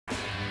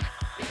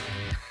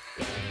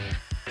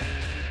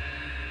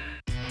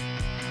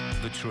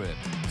The Trip,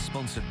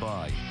 sponsored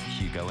by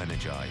Hugo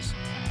Energize.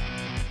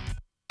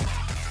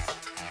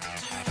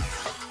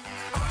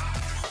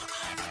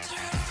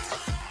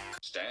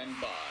 Stand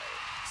by.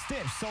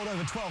 Steps sold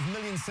over 12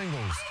 million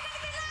singles.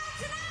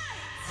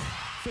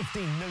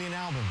 15 million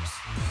albums.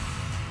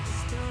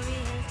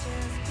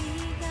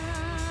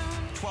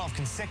 12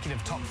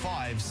 consecutive top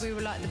fives. We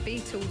were like the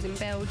Beatles in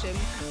Belgium.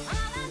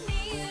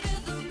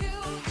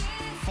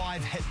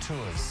 5 hit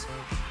tours.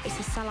 It's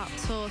a sell-out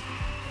tour.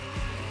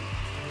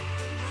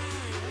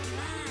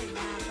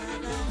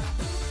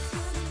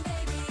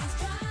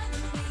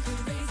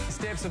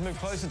 Steps have moved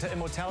closer to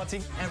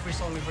immortality. Every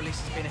song we've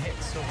released has been a hit,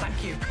 so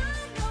thank you.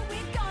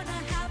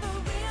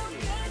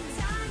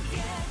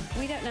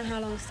 We don't know how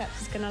long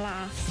Steps is going to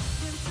last.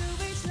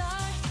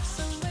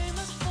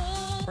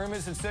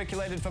 Rumours had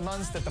circulated for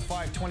months that the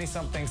 5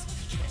 20-somethings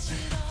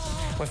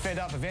were fed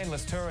up of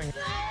endless touring.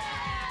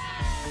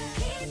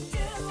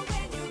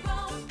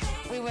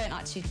 We weren't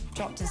actually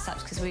dropped in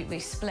Steps because we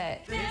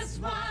split. This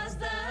was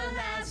the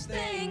last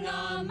thing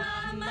on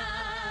my mind.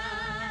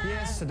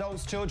 Yes,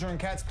 adults, children,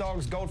 cats,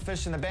 dogs,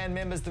 goldfish and the band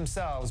members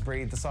themselves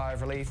breathed a sigh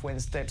of relief when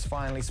Steps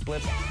finally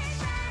split.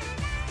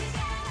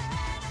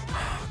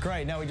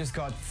 Great, now we just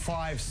got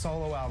 5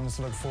 solo albums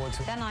to look forward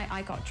to. Then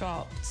I got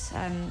dropped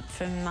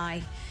from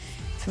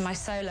my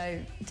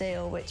solo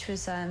deal, which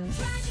was...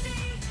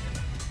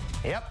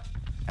 Yep,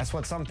 that's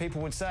what some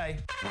people would say.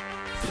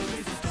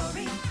 It's a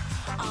story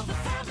of a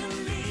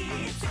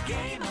family. It's a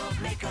game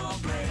of make or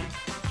break.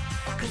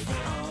 'Cause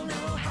they all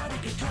know how to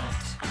get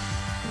dropped.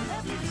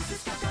 Lovely Lisa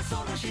stepped out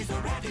solo, she's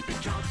already been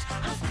dropped.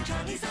 Husband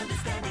Johnny's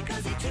understanding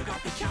 'cause he took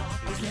off the job.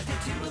 He's left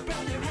it to a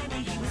brother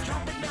Henry, he was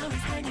dropped, but now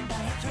he's hanging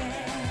by a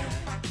thread.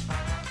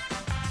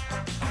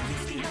 At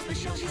least he has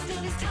Michelle, she's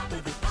still his top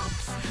of the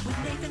pops. With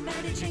Nathan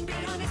managing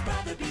beyond his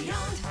brother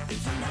beyond.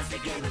 It's a nasty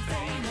game of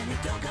fame and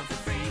it don't come for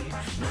free.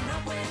 No,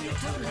 not when you're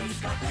totally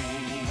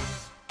Scotland.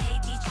 Hey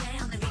DJ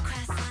on the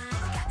request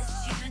line, got this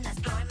tune that's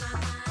blowing my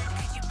mind.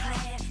 Could you play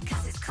it?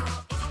 'Cause it's cool.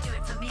 If you do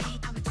it for me,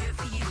 I'ma do it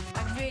for you. I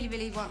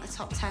really want a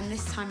top 10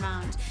 this time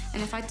round,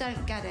 and if I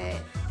don't get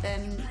it,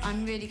 then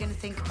I'm really going to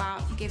think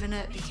about giving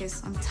up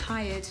because I'm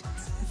tired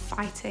of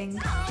fighting.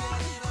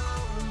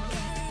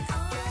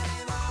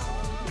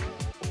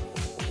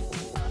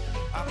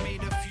 I've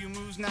made a few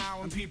moves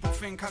now and people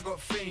think I got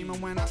fame,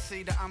 and when I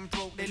say that I'm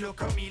broke they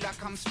look at me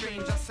like I'm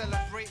strange. I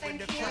celebrate with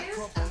the crack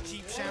up and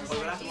cheap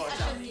champagne.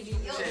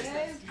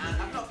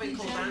 I've not been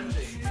called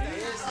Andy.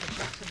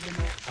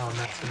 Oh,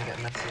 that's gonna get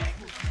messy.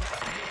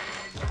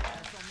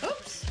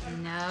 Oops.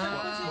 No.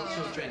 What's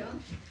your drink?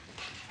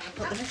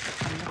 Put the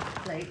biscuit on the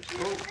plate.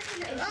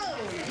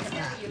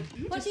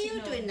 What are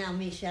you doing now,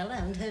 Michelle? I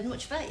haven't heard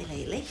much about you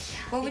lately.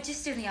 Well, we're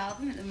just doing the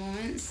album at the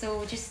moment, so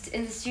we're just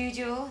in the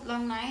studio,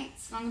 long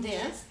nights, long days.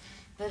 Yeah.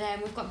 But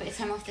we've got a bit of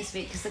time off this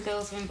week because the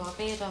girls are in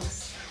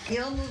Barbados.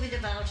 You're moving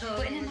about all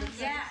over the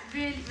Yeah,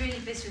 really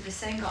busy with the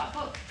single. I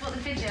put the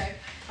video.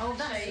 Oh,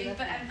 that's show you.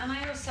 lovely. But and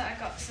I also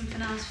got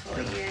something else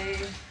for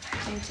you.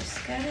 You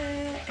just get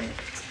it. It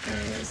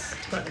is.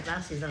 Put the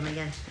glasses on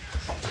again.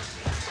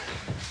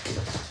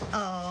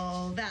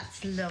 Oh,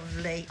 that's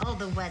lovely. Oh,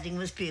 the wedding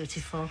was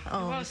beautiful.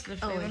 Oh, was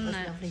lovely, it wasn't was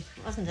it? lovely,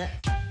 wasn't it?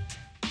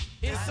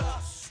 It's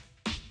us,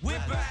 we're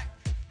back,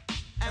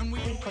 and We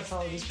put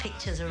all these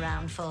pictures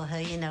around for her,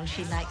 you know.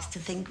 She likes to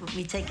think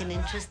we take an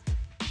interest.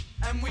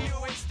 and we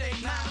always stay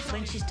mad.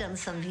 When she's done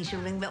something,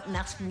 she'll ring me up and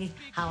ask me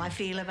how I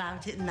feel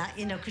about it and that,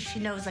 you know, because she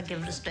knows I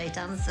give her a straight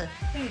answer.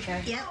 There you go.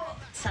 Yeah.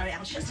 Sorry,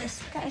 I'm just...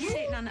 Get a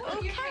seat, Nana.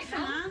 Oh, careful,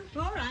 Nan.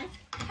 All right.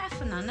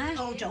 Careful, Nana.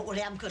 Oh, don't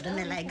worry, I'm good on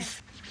my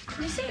legs.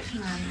 Can you see it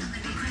from Nana?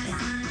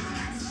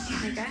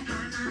 There you go.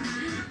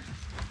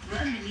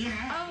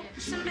 Oh,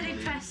 somebody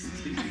pressed.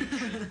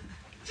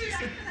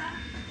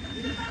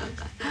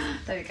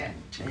 There we go.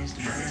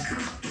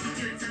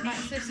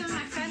 Right, so some of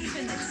my friends are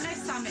in this. No,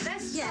 Sam,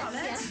 there's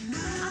Charlotte.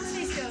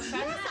 Anthony's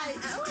girlfriend.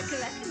 Yes, I can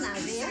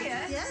recognise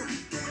it. Yeah.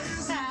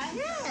 Sarah?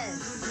 Yes.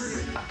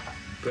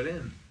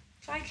 Brilliant.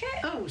 Like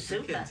it? Oh,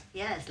 super.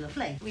 Yeah, it's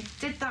lovely. We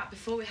did that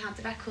before we had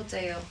the record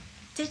deal.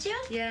 Did you?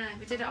 Yeah,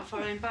 we did it off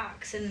our own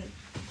backs, and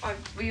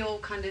we all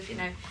kind of, you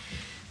know,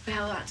 we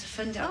all had to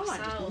fund it Oh,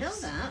 ourselves. I didn't know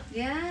that.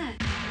 Yeah.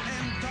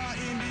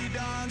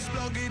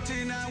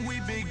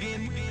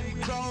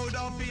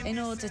 In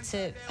order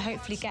to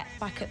hopefully get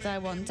back up there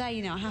one day,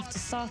 you know, I have to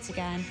start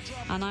again,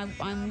 and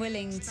I'm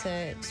willing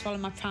to swallow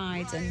my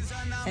pride and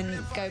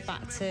go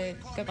back to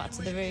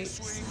the roots.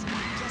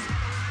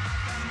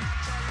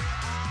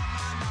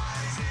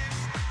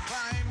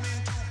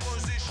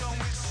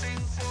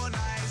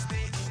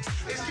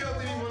 This girl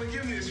didn't even want to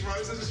give me this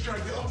rose, I just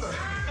dragged it off her.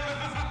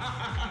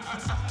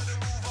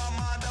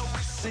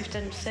 We've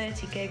done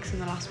 30 gigs in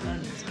the last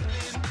month.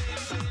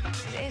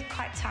 It is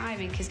quite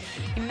tiring because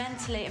you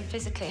mentally and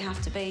physically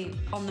have to be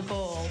on the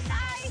ball.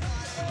 I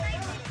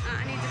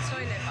need the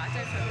toilet, but I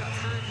don't think I've got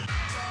time.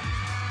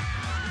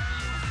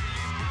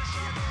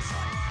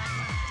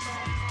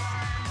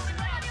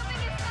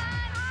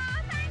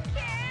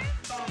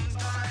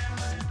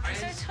 Is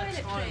there a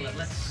toilet, please?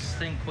 Let's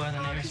think where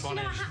the nearest one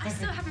is. I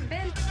still haven't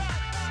been.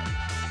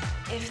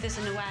 if there's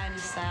an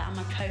awareness there and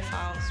my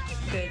profile's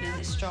good and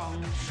it's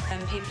strong,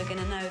 then people are going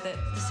to know that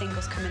the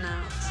single's coming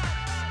out.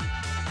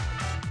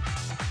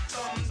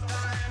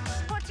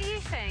 What do you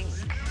think?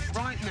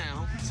 Right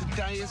now,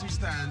 today as we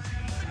stand,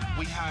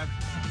 we have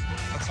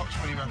a top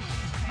 20 record.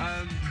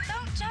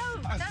 Don't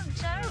joke.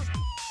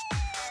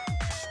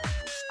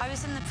 I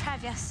was in the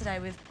Prev yesterday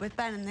with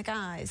Ben and the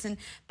guys, and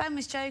Ben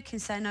was joking,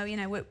 saying, "Oh, you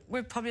know,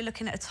 we're probably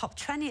looking at a top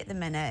 20 at the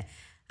minute."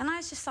 And I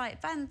was just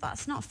like, Ben,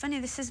 that's not funny.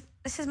 This is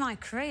my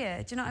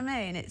career. Do you know what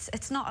I mean?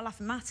 It's not a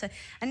laughing matter.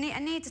 I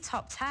need a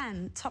top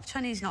 10. Top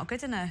 20 is not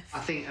good enough. I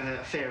think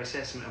a fair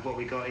assessment of what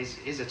we got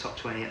is a top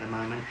 20 at the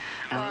moment,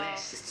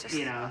 unless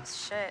you know.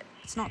 Shit.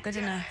 It's not good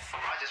enough.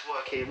 I just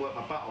work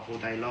my butt off all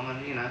day long,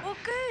 and you know. Well,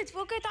 good.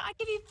 I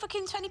give you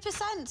fucking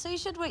 20%, so you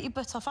should work your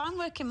butt off. I'm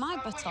working my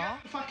butt off. You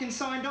haven't fucking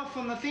signed off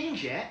on the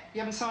things yet. You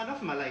haven't signed off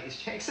on my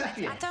latest checks, have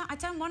you? I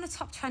don't want a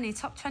top 20.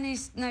 Top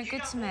 20's no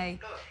good to me.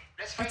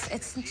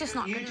 It's just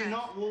not good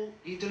enough.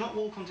 You do not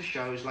walk onto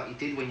shows like you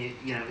did when you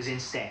know, it was in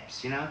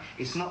steps, you know?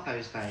 It's not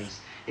those days.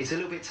 It's a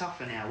little bit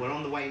tougher now. We're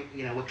on the way,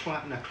 you know, we're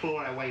trying to claw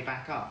our way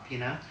back up, you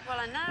know? Well,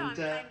 I know, I'm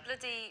playing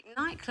bloody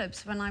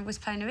nightclubs when I was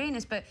playing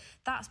arenas, but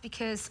that's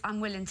because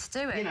I'm willing to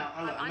do it. You know,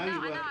 I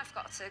know I've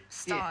got to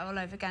start all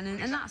over again,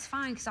 and that's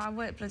fine, because I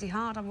work bloody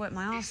hard, I work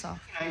my arse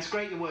off. You know, it's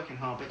great you're working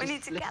hard, but we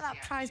need to get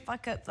that price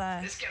back up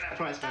there. Let's get that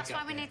price back up.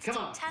 That's why we need to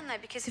top 10, though,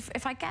 because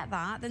if I get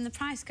that, then the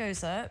price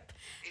goes up,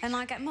 and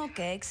I get more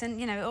gigs, and,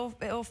 you know,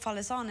 it all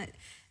follows on.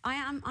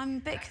 I'm a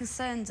bit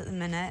concerned at the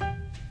minute.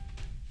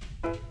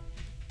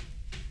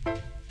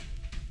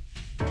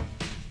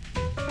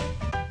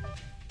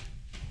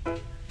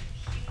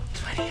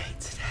 28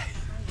 today.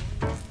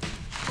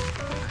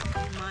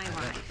 My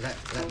way.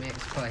 Let me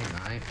explain,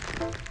 right?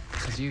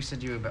 Because you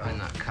said you were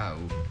behind that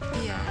coat.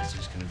 Yeah. And I was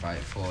just going to buy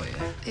it for you.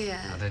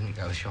 Yeah. I didn't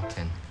go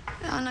shopping.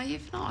 Oh, no,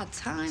 you've not had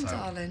time, So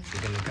darling.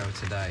 You're going to go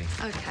today.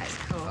 OK,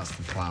 cool. That's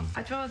the plan.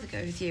 I'd rather go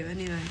with you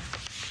anyway.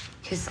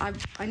 Because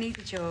I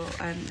needed your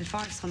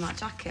advice on that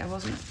jacket. I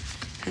wasn't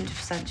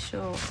 100%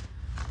 sure.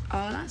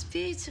 Oh, that's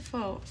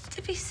beautiful.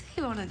 Did we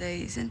see one of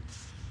these? And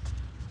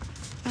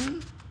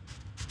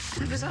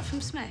was that from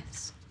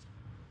Smith's?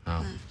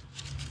 No.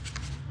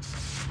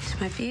 It's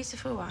my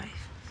beautiful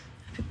wife.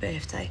 Happy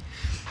birthday.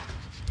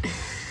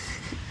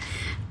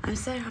 I'm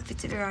so happy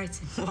to be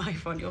writing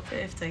wife on your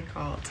birthday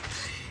card.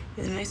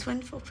 You're the most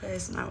wonderful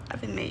person I'll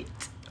ever meet.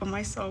 Or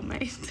my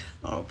soulmate.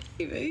 Oh,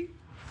 baby.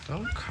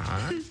 Don't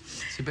cry.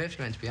 It's your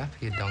birthday, meant to be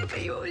happy, you donkey.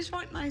 But you always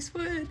write nice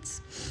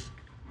words.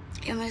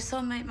 You're my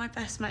soulmate, my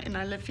best mate, and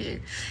I love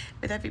you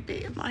with every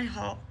beat of my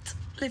heart.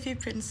 Love you,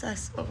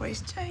 princess.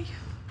 Always, Jay.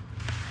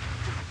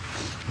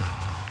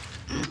 Oh.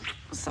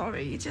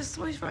 Sorry, you just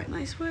always write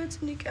nice words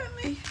when you get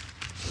me.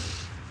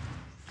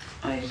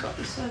 Oh, you got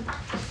this one.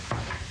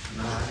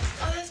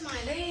 Oh, there's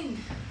Mylene.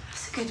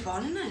 That's a good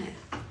one, isn't it?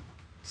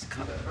 It's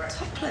got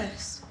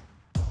topless.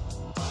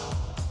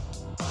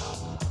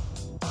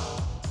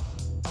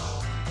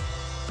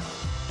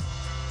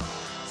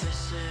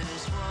 This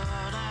is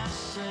what I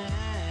say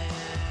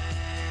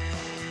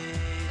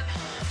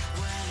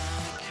when I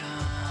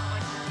come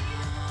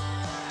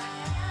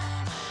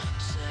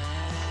say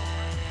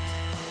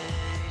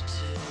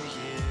to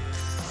you.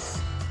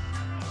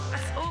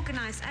 I've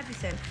organised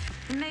everything.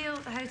 The meal,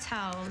 the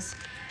hotels,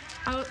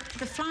 oh,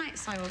 the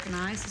flights I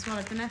organised as well.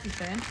 I've done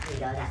everything. There you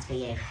go, that's for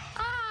you.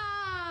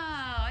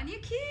 Oh, and you're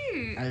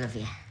cute. I love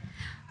you.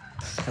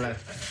 Hello.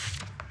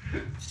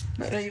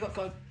 No, you got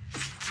God.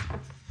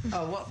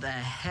 Oh, what the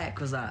heck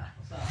was that?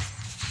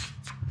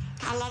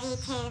 I love you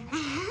too.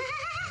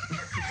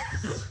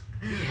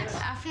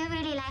 I feel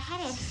really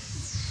lightheaded.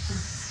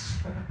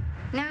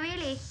 No,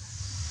 really.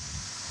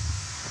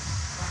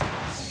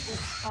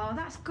 Oh,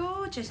 that's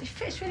gorgeous. It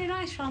fits really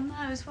nice around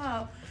there as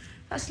well.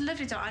 That's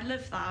lovely, Dot. I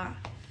love that.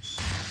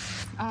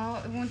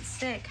 Oh, it won't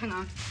stick. Hang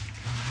on.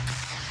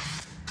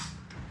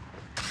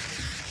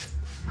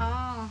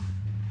 Oh.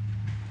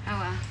 Oh,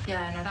 well.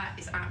 Yeah, no, that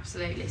is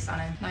absolutely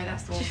stunning. No,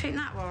 that's the Do one. you think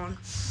that one?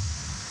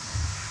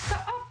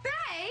 Oh,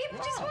 babe,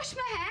 just washed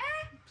my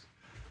hair.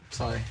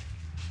 Sorry.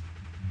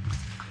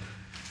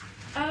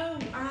 Oh,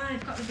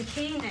 I've got the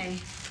bikini.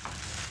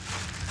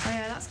 Oh,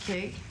 yeah, that's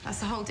cute.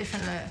 That's a whole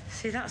different look.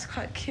 See, that's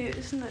quite cute,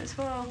 isn't it, as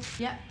well?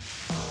 Yep.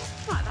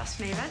 Right, that's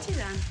me ready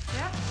then.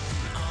 Yeah.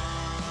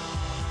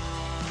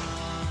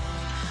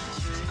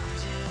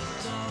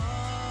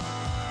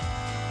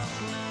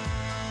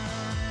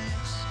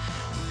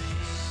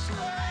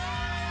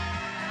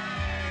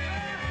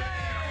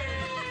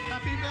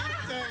 Happy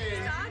birthday!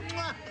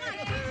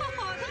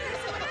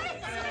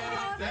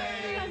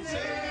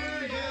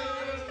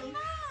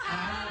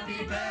 Happy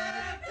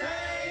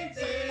birthday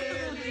to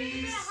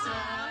Lisa.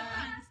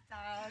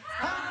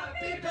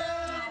 Happy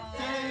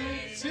birthday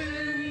to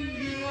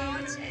you.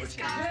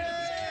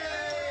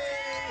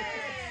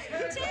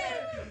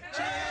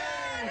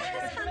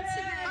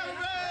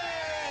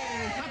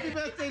 Happy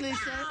birthday,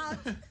 Lisa.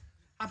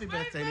 Happy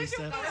birthday,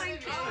 Lisa.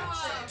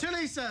 To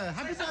Lisa,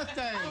 happy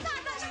birthday.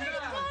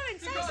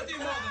 You've got to do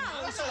more than that.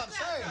 That's all I'm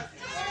saying.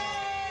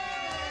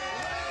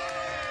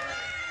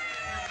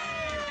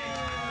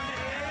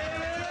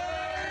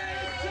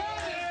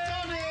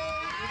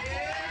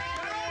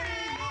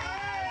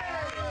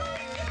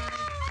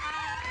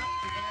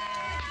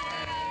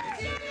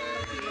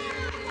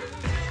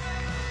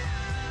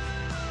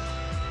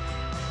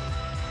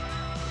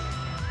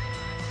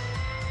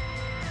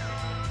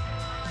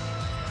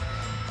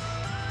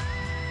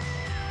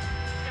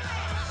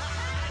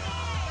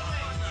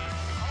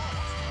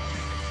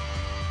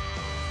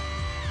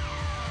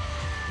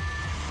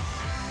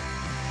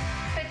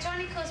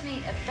 calls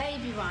me a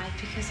baby wife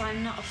because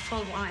I'm not a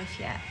full wife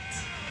yet.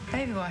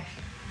 Baby wife?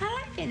 I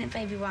like being a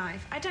baby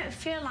wife. I don't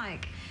feel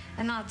like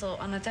an adult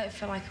and I don't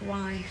feel like a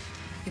wife.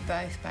 You're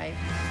both, babe.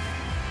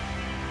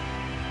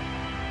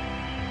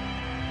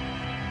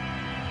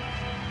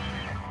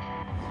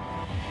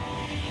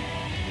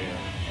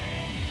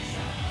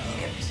 Can you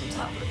get me some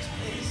tablets,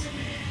 please?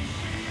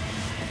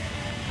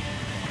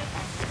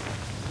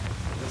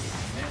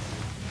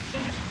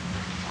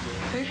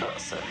 Who got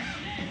some?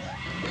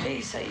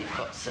 Please say you've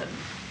got some.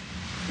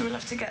 We'll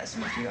have to get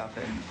some if you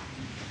haven't.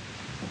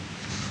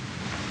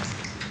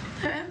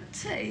 They're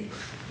empty.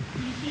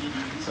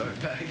 Sorry,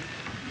 babe.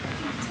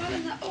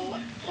 Darling,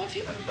 what have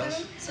you got? They're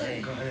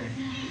empty.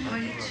 Oh,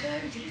 you're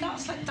joking.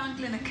 That's like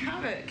dangling a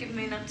carrot, giving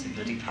me an empty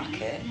bloody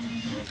packet.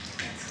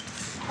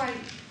 Right,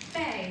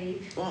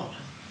 babe. What?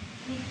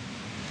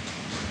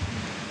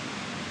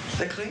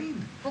 They're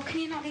clean. Well, can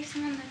you not leave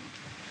some on there?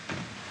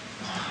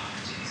 Oh,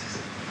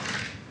 Jesus.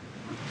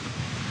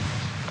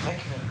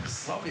 Making a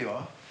slob you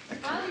are.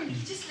 Well, you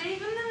can just leave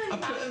them there. I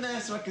put them there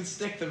so I could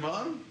stick them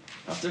on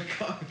after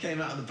I came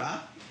out of the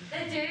bath.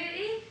 They're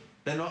dirty.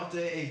 They're not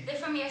dirty. They're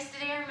from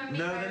yesterday, I remember.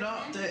 No, they're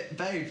not,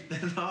 babe.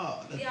 They're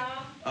not. They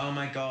are. Oh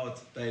my God,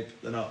 babe,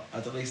 they're not.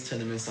 I'd at least turn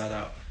them inside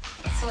out.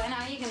 So when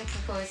are you going to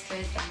propose to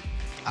us then?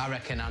 I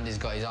reckon Andy's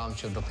got his arm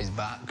shoved up his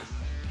back.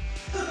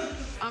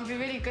 I'd be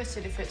really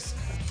gutted if it's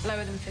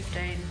lower than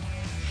 15.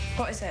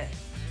 What is it?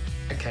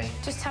 Okay.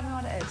 Just tell me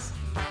what it is.